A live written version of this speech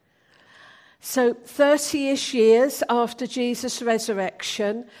So 30-ish years after Jesus'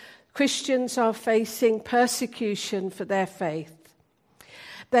 resurrection, Christians are facing persecution for their faith.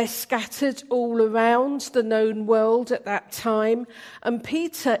 They're scattered all around the known world at that time, and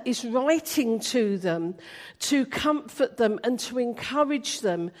Peter is writing to them to comfort them and to encourage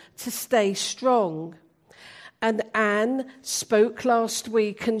them to stay strong. And Anne spoke last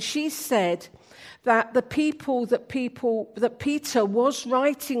week, and she said that the people that Peter was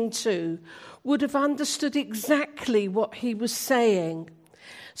writing to would have understood exactly what he was saying.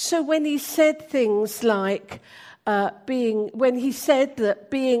 So when he said things like, when he said that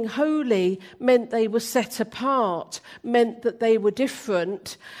being holy meant they were set apart, meant that they were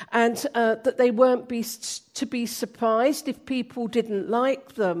different, and that they weren't to be surprised if people didn't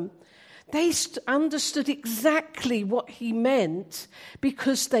like them, they understood exactly what he meant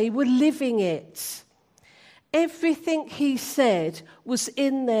because they were living it. Everything he said was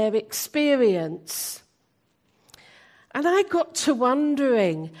in their experience. And I got to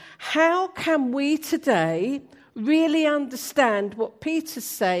wondering, how can we today really understand what Peter's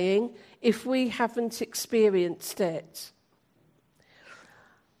saying if we haven't experienced it?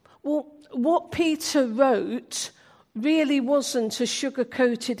 Well, what Peter wrote really wasn't a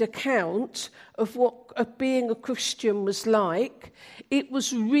sugar-coated account of what being a Christian was like. It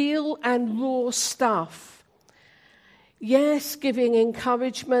was real and raw stuff. Yes, giving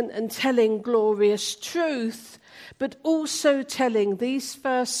encouragement and telling glorious truth, but also telling these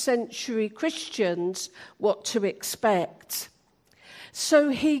first century Christians what to expect. So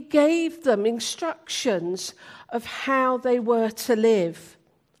he gave them instructions of how they were to live.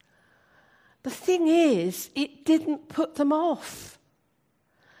 The thing is, it didn't put them off.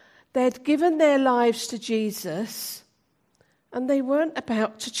 They'd given their lives to Jesus, and they weren't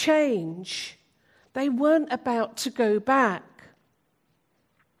about to change. They weren't about to go back.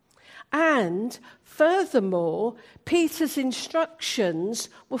 And furthermore, Peter's instructions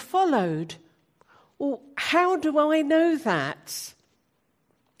were followed. Well, how do I know that?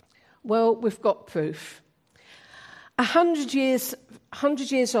 Well, we've got proof. 100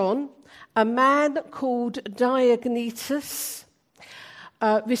 years on, a man called Diognetus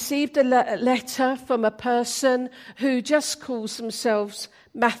received a letter from a person who just calls themselves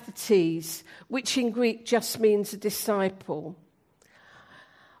Mathetes, which in Greek just means a disciple.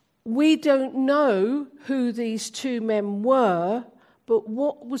 We don't know who these two men were, but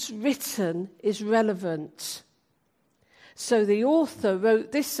what was written is relevant. So the author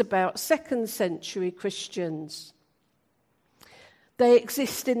wrote this about 2nd century Christians. They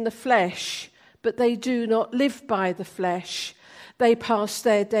exist in the flesh, but they do not live by the flesh. They pass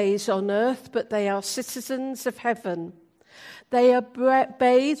their days on earth, but they are citizens of heaven. They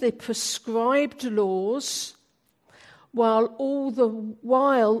obey the prescribed laws, while all the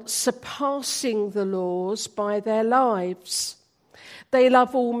while surpassing the laws by their lives. They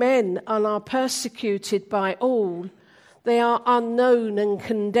love all men and are persecuted by all. They are unknown and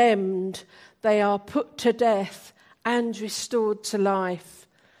condemned. They are put to death and restored to life.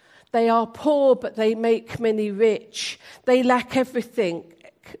 They are poor, but they make many rich. They lack everything,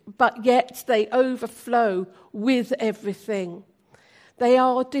 but yet they overflow with everything. They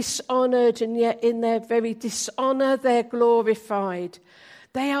are dishonored, and yet in their very dishonor they're glorified.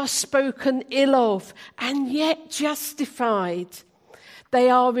 They are spoken ill of, and yet justified.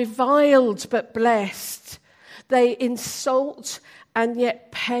 They are reviled, but blessed. They insult, and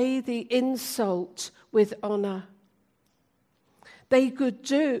yet pay the insult with honor. They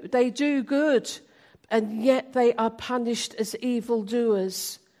do good, and yet they are punished as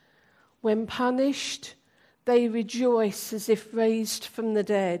evildoers. When punished, they rejoice as if raised from the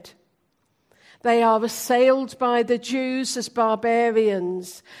dead. They are assailed by the Jews as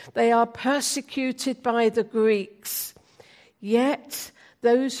barbarians. They are persecuted by the Greeks. Yet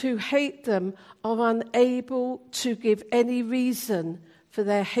those who hate them are unable to give any reason for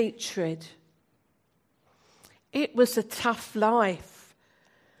their hatred. It was a tough life,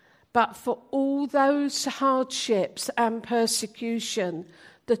 but for all those hardships and persecution,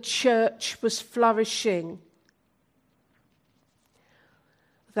 the church was flourishing.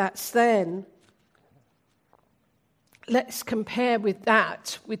 That's then. Let's compare with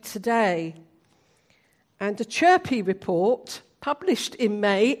that with today. And a chirpy report published in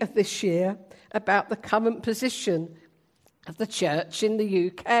May of this year about the current position of the church in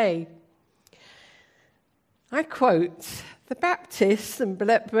the UK. I quote, "The Baptists and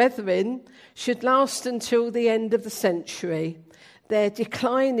Brethren should last until the end of the century. Their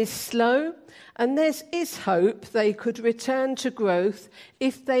decline is slow, and there is hope they could return to growth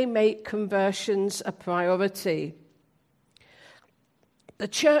if they make conversions a priority. The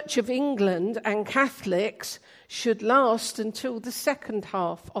Church of England and Catholics should last until the second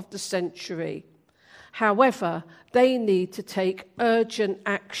half of the century. However, they need to take urgent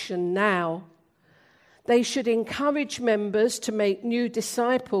action now. They should encourage members to make new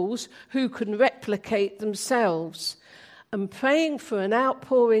disciples who can replicate themselves. And praying for an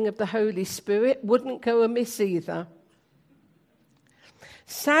outpouring of the Holy Spirit wouldn't go amiss either.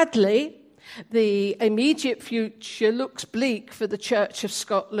 Sadly, the immediate future looks bleak for the Church of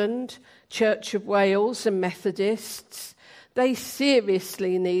Scotland, Church of Wales and Methodists. They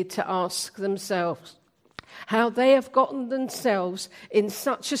seriously need to ask themselves how they have gotten themselves in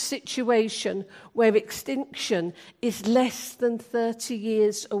such a situation where extinction is less than 30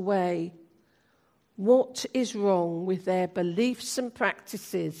 years away. What is wrong with their beliefs and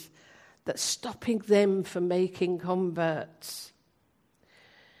practices that's stopping them from making converts?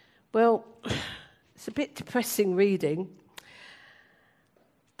 Well, it's a bit depressing reading.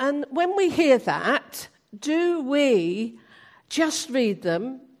 And when we hear that, do we just read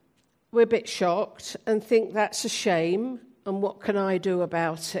them? We're a bit shocked and think that's a shame, and what can I do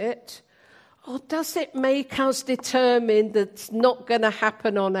about it? Or does it make us determined that it's not going to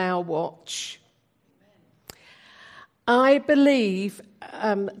happen on our watch? I believe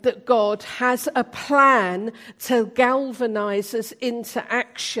that God has a plan to galvanize us into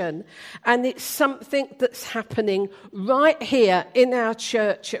action, and it's something that's happening right here in our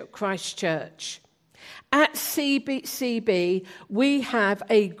church at Christ Church. At CBCB, we have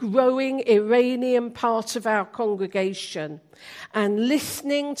a growing Iranian part of our congregation, and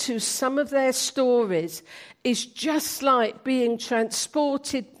listening to some of their stories is just like being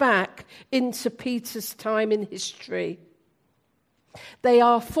transported back into Peter's time in history. They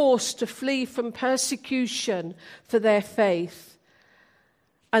are forced to flee from persecution for their faith.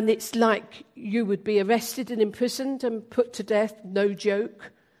 And it's like you would be arrested and imprisoned and put to death, no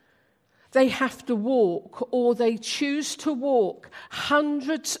joke. They have to walk, or they choose to walk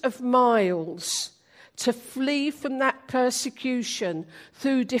hundreds of miles to flee from that persecution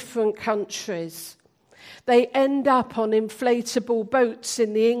through different countries. They end up on inflatable boats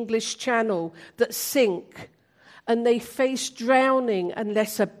in the English Channel that sink, and they face drowning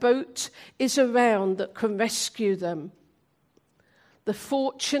unless a boat is around that can rescue them. The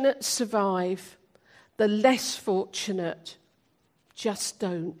fortunate survive, the less fortunate just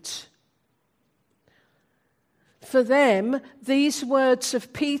don't. For them, these words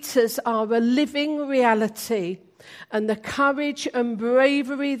of Peter's are a living reality, and the courage and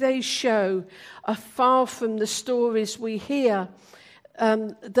bravery they show are far from the stories we hear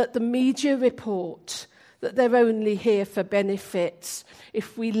that the media report, that they're only here for benefits.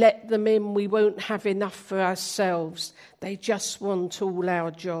 If we let them in, we won't have enough for ourselves. They just want all our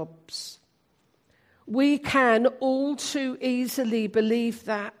jobs. We can all too easily believe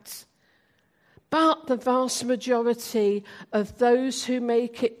that. But the vast majority of those who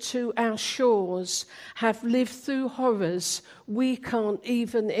make it to our shores have lived through horrors we can't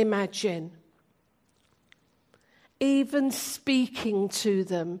even imagine. Even speaking to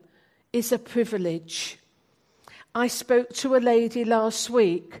them is a privilege. I spoke to a lady last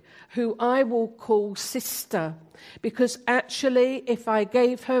week who I will call Sister, because actually, if I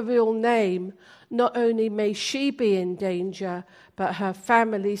gave her real name, not only may she be in danger, but her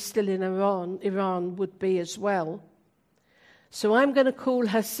family still in Iran would be as well. So I'm going to call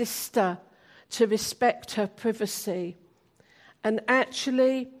her Sister to respect her privacy. And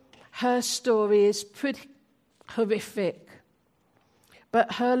actually, her story is pretty horrific.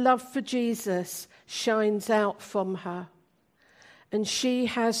 But her love for Jesus shines out from her. And she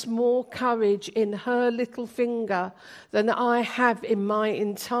has more courage in her little finger than I have in my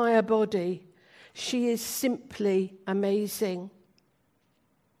entire body. She is simply amazing.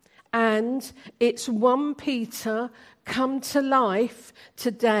 And it's 1 Peter come to life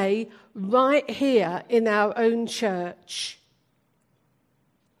today, right here in our own church.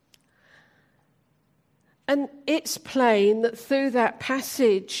 And it's plain that through that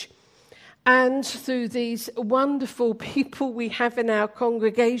passage and through these wonderful people we have in our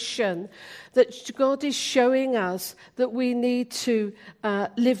congregation, that God is showing us that we need to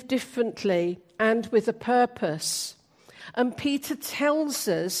live differently and with a purpose. And Peter tells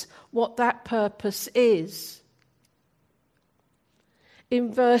us what that purpose is.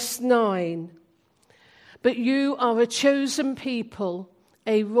 In verse 9, but you are a chosen people,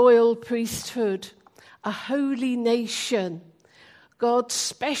 a royal priesthood, a holy nation, God's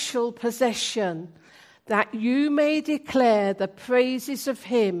special possession, that you may declare the praises of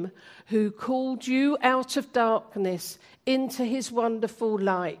him who called you out of darkness into his wonderful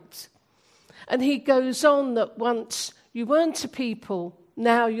light. And he goes on that once you weren't a people,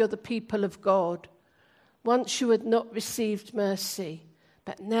 Now you're the people of God. Once you had not received mercy,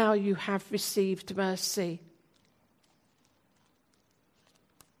 but now you have received mercy.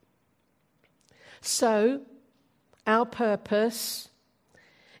 So, our purpose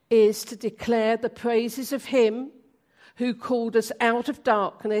is to declare the praises of him who called us out of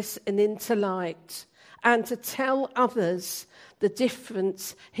darkness and into light, and to tell others the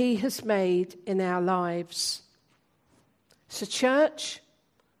difference he has made in our lives. So, church,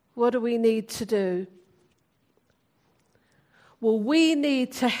 what do we need to do? Well, we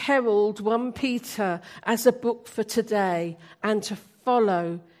need to herald 1 Peter as a book for today and to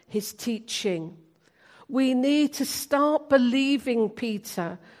follow his teaching. We need to start believing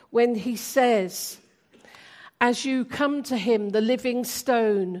Peter when he says, as you come to him, the living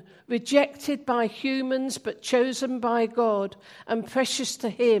stone, rejected by humans but chosen by God and precious to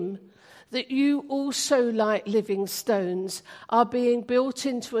him, that you also, like living stones, are being built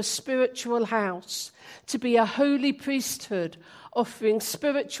into a spiritual house to be a holy priesthood, offering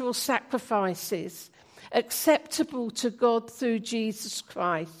spiritual sacrifices acceptable to God through Jesus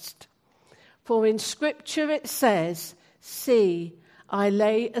Christ. For in Scripture it says, see, I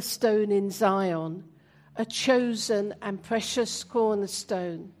lay a stone in Zion, a chosen and precious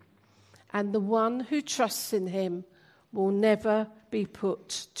cornerstone, and the one who trusts in him will never be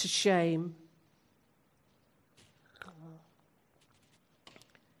put to shame.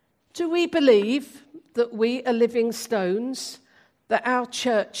 Do we believe that we are living stones, that our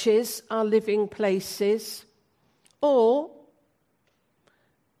churches are living places, or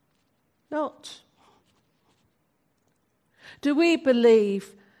not? Do we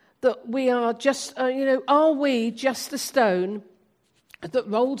believe that we are just, are we just a stone that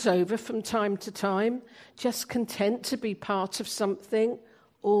rolls over from time to time, just content to be part of something?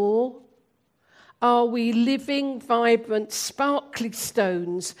 Or are we living, vibrant, sparkly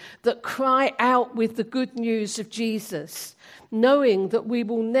stones that cry out with the good news of Jesus, knowing that we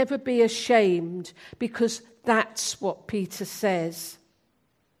will never be ashamed, because that's what Peter says?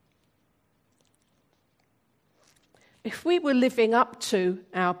 If we were living up to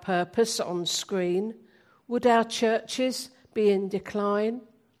our purpose on screen, would our churches be in decline?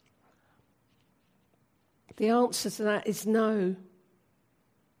 The answer to that is no.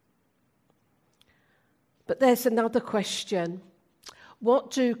 But there's another question.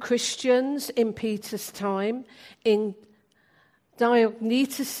 What do Christians in Peter's time, in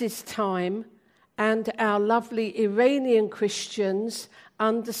Diognetus' time, and our lovely Iranian Christians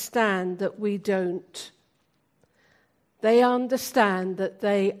understand that we don't? They understand that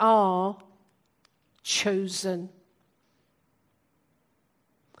they are chosen.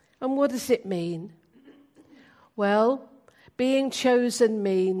 And what does it mean? Well, being chosen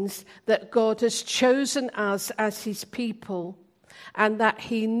means that God has chosen us as his people, and that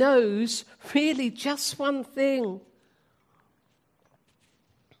he knows really just one thing.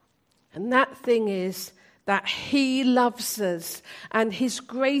 And that thing is that he loves us, and his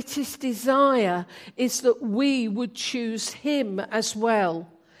greatest desire is that we would choose him as well.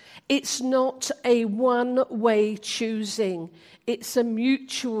 It's not a one-way choosing. It's a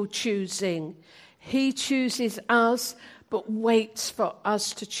mutual choosing. He chooses us, but waits for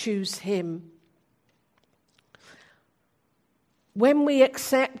us to choose him. When we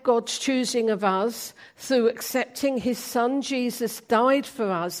accept God's choosing of us through accepting his son Jesus died for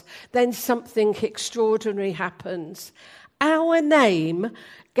us, then something extraordinary happens. Our name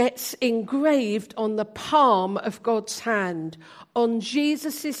gets engraved on the palm of God's hand, on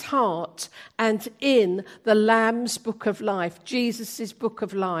Jesus' heart, and in the Lamb's book of life, Jesus' book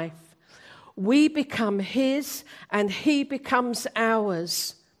of life. We become his, and he becomes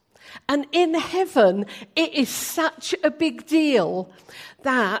ours. And in heaven, it is such a big deal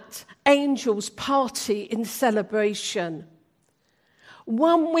that angels party in celebration.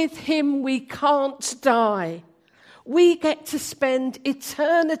 One with him, we can't die. We get to spend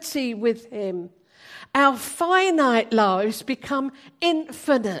eternity with him. Our finite lives become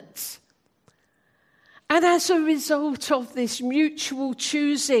infinite. And as a result of this mutual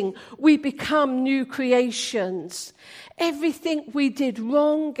choosing, we become new creations. Everything we did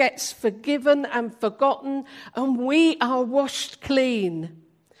wrong gets forgiven and forgotten, and we are washed clean.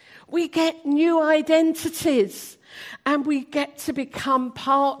 We get new identities, and we get to become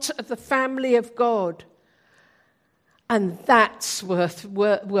part of the family of God. And that's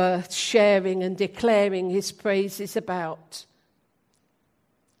worth sharing and declaring his praises about.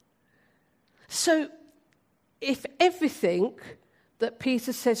 So, if everything that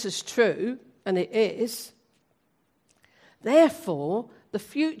Peter says is true, and it is, therefore, the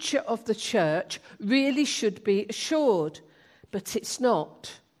future of the church really should be assured, but it's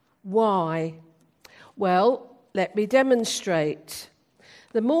not. Why? Well, let me demonstrate.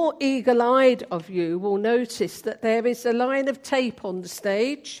 The more eagle-eyed of you will notice that there is a line of tape on the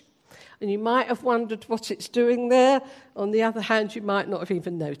stage, and you might have wondered what it's doing there. On the other hand, you might not have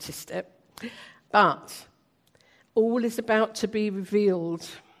even noticed it. But all is about to be revealed.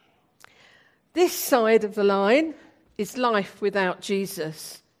 This side of the line is life without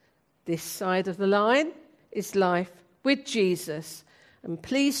Jesus. This side of the line is life with Jesus. And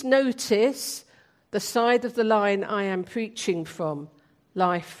please notice the side of the line I am preaching from,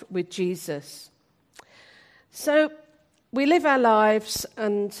 life with Jesus. So we live our lives,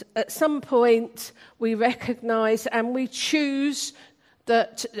 and at some point we recognize and we choose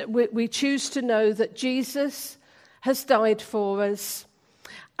that we choose to know that Jesus has died for us,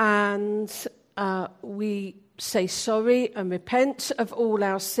 and we say sorry and repent of all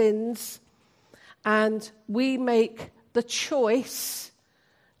our sins, and we make the choice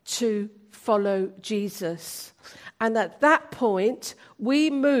to follow Jesus. And at that point,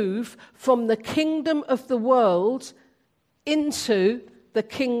 we move from the kingdom of the world into the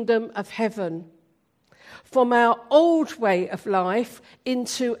kingdom of heaven. From our old way of life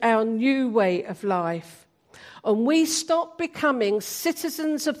into our new way of life. And we stop becoming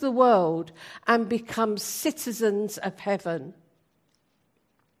citizens of the world and become citizens of heaven.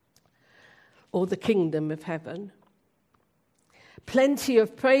 Or the kingdom of heaven. Plenty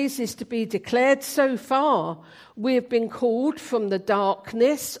of praises to be declared so far. We have been called from the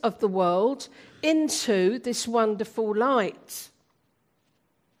darkness of the world into this wonderful light.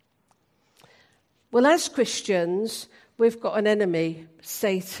 Well, as Christians, we've got an enemy,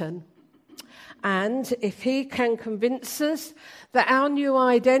 Satan. And if he can convince us that our new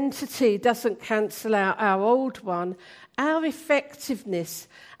identity doesn't cancel out our old one, our effectiveness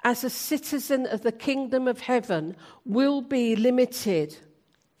as a citizen of the kingdom of heaven will be limited.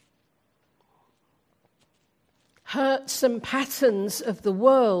 Hurts and patterns of the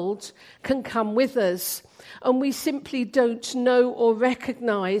world can come with us, and we simply don't know or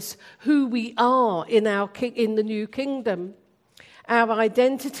recognize who we are in the new kingdom. Our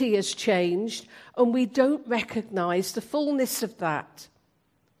identity has changed, and we don't recognize the fullness of that.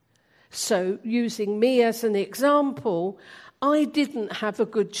 So, using me as an example, I didn't have a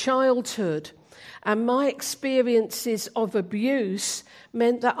good childhood, and my experiences of abuse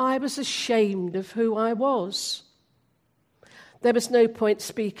meant that I was ashamed of who I was. There was no point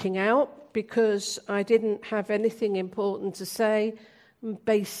speaking out because I didn't have anything important to say.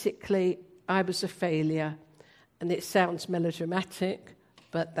 Basically, I was a failure. And it sounds melodramatic,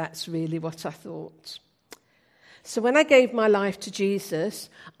 but that's really what I thought. So when I gave my life to Jesus,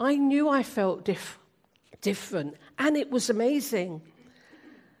 I knew I felt different, and it was amazing.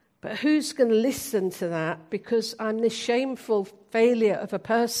 But who's going to listen to that? Because I'm this shameful failure of a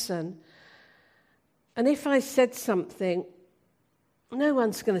person. And if I said something, no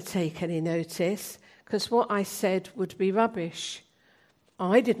one's going to take any notice, because what I said would be rubbish.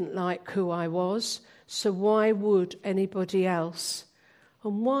 I didn't like who I was, so why would anybody else?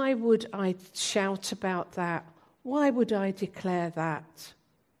 And why would I shout about that? Why would I declare that?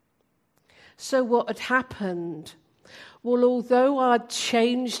 So what had happened? Well, although I'd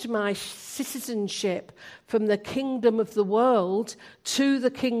changed my citizenship from the kingdom of the world to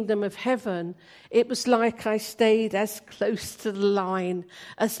the kingdom of heaven, it was like I stayed as close to the line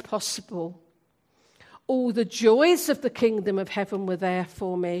as possible. All the joys of the kingdom of heaven were there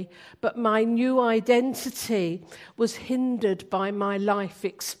for me, but my new identity was hindered by my life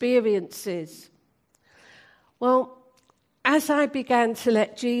experiences. Well, as I began to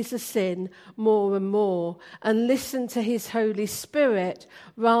let Jesus in more and more and listen to his Holy Spirit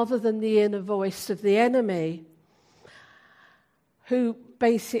rather than the inner voice of the enemy, who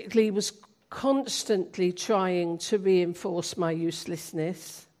basically was constantly trying to reinforce my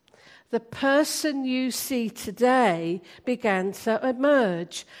uselessness, the person you see today began to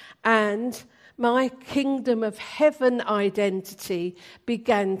emerge, and my kingdom of heaven identity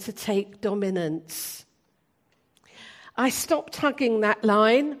began to take dominance. I stopped hugging that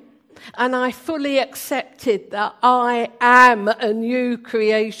line, and I fully accepted that I am a new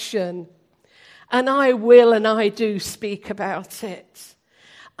creation, and I will and I do speak about it.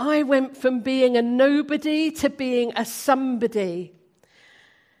 I went from being a nobody to being a somebody.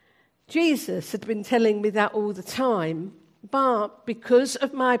 Jesus had been telling me that all the time, but because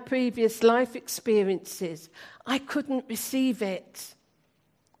of my previous life experiences, I couldn't receive it.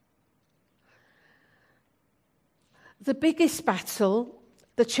 The biggest battle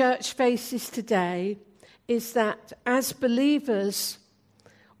the church faces today is that as believers,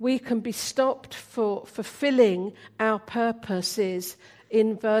 We can be stopped for fulfilling our purposes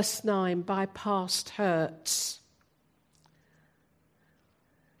in verse 9 by past hurts.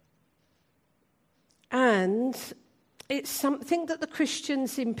 And it's something that the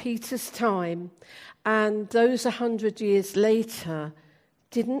Christians in Peter's time and those 100 years later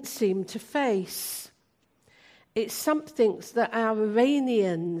didn't seem to face. It's something that our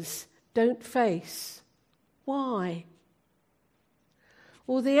Iranians don't face. Why?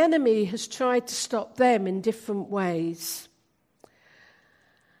 Well, the enemy has tried to stop them in different ways.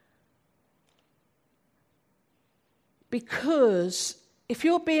 Because if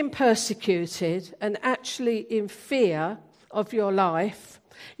you're being persecuted and actually in fear of your life,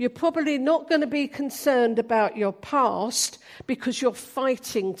 you're probably not going to be concerned about your past because you're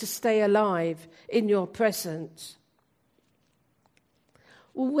fighting to stay alive in your present.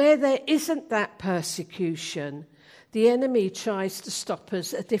 Well, where there isn't that persecution, the enemy tries to stop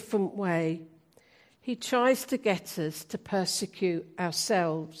us a different way. He tries to get us to persecute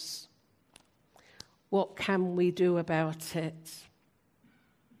ourselves. What can we do about it?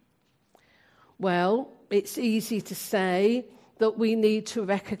 Well, it's easy to say that we need to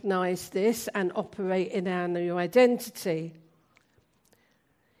recognize this and operate in our new identity.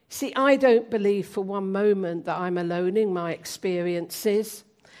 See, I don't believe for one moment that I'm alone in my experiences.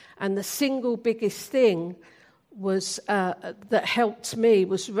 And the single biggest thing was that helped me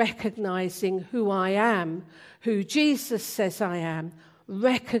was recognizing who I am, who Jesus says I am,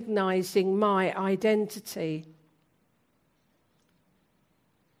 recognizing my identity.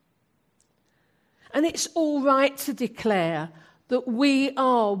 And it's all right to declare that we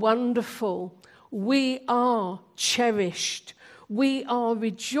are wonderful, we are cherished, we are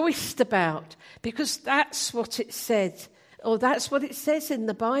rejoiced about, because that's what it said, or that's what it says in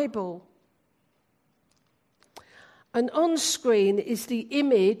the Bible. And on screen is the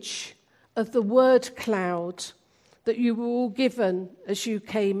image of the word cloud that you were all given as you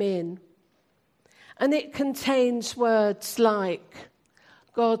came in. And it contains words like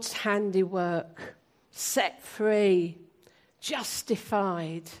God's handiwork, set free,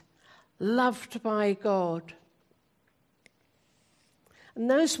 justified, loved by God. And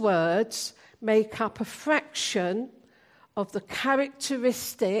those words make up a fraction of the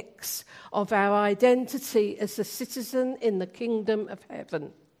characteristics of our identity as a citizen in the kingdom of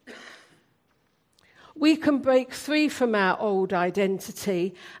heaven. We can break free from our old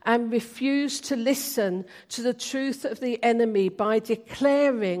identity and refuse to listen to the truth of the enemy by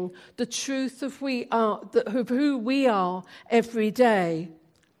declaring the truth of who we are every day.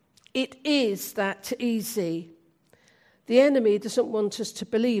 It is that easy. The enemy doesn't want us to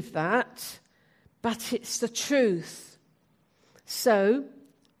believe that, but it's the truth. So,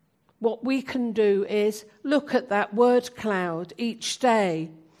 what we can do is look at that word cloud each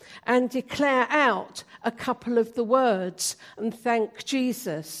day and declare out a couple of the words and thank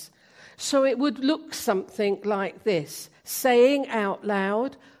Jesus. So it would look something like this, saying out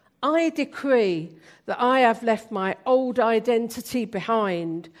loud, I decree that I have left my old identity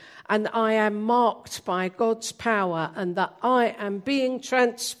behind and I am marked by God's power and that I am being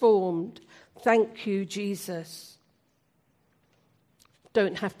transformed. Thank you, Jesus.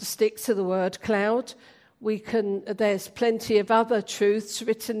 Don't have to stick to the word cloud. There's plenty of other truths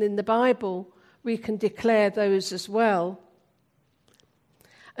written in the Bible. We can declare those as well.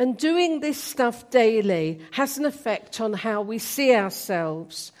 And doing this stuff daily has an effect on how we see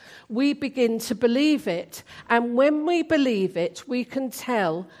ourselves. We begin to believe it. And when we believe it, we can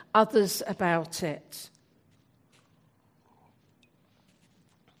tell others about it.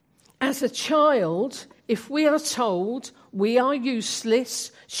 As a child, if we are told we are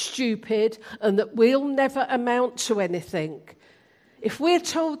useless, stupid, and that we'll never amount to anything, if we're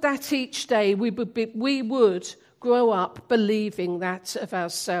told that each day, we would grow up believing that of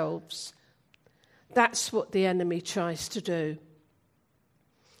ourselves. That's what the enemy tries to do.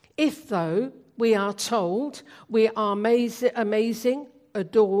 If, though, we are told we are amazing,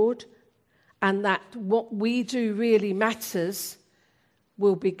 adored, and that what we do really matters,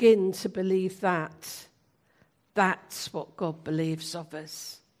 we'll begin to believe that. That's what God believes of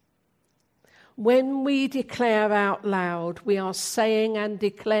us. When we declare out loud, we are saying and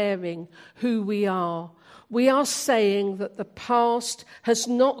declaring who we are. We are saying that the past has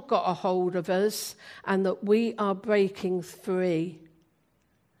not got a hold of us and that we are breaking free.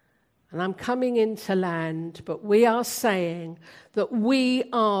 And I'm coming into land, but we are saying that we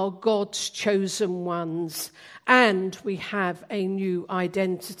are God's chosen ones and we have a new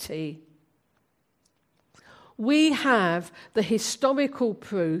identity. we have the historical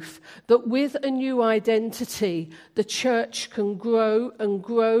proof that with a new identity, the church can grow and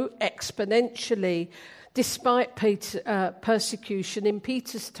grow exponentially despite persecution in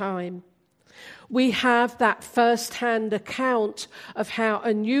Peter's time. We have that first-hand account of how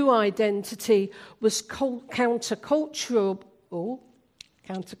a new identity was countercultural,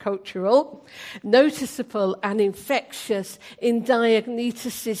 noticeable and infectious in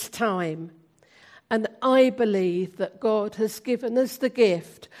Diognetus' time. And I believe that God has given us the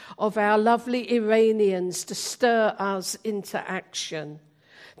gift of our lovely Iranians to stir us into action,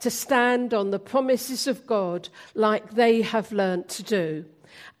 to stand on the promises of God like they have learnt to do,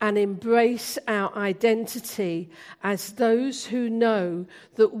 and embrace our identity as those who know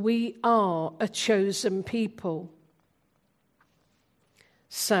that we are a chosen people.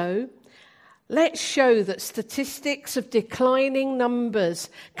 So, let's show that statistics of declining numbers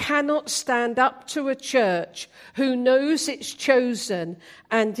cannot stand up to a church who knows it's chosen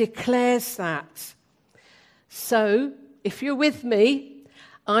and declares that. So, if you're with me,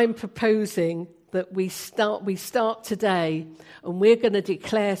 I'm proposing that we start today, and we're going to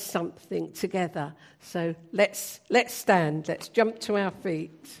declare something together. So let's stand. Let's jump to our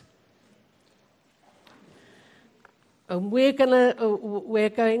feet, and we're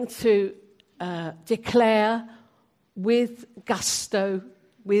going to declare with gusto,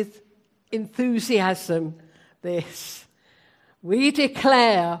 with enthusiasm, this. We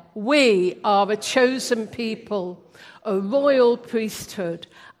declare we are a chosen people, a royal priesthood,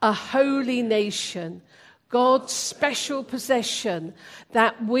 a holy nation, God's special possession,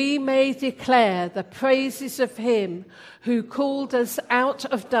 that we may declare the praises of him who called us out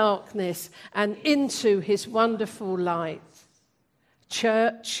of darkness and into his wonderful light.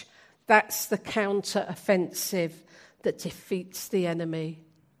 Church, that's the counter-offensive that defeats the enemy.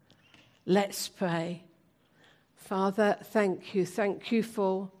 Let's pray. Father, thank you. Thank you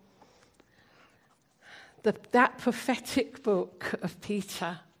for that prophetic book of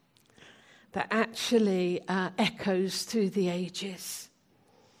Peter that actually echoes through the ages.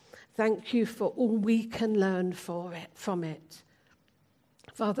 Thank you for all we can learn from it.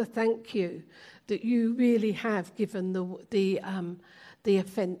 Father, thank you that you really have given the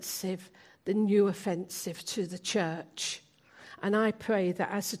offensive, the new offensive to the church. And I pray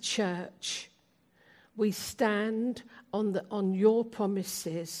that as a church, we stand on your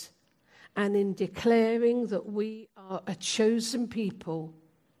promises, and in declaring that we are a chosen people,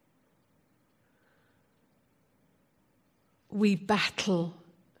 we battle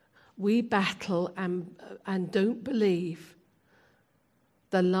and don't believe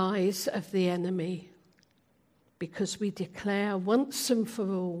the lies of the enemy, because we declare once and for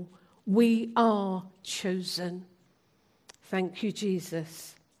all, we are chosen. Thank you,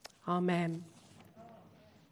 Jesus. Amen.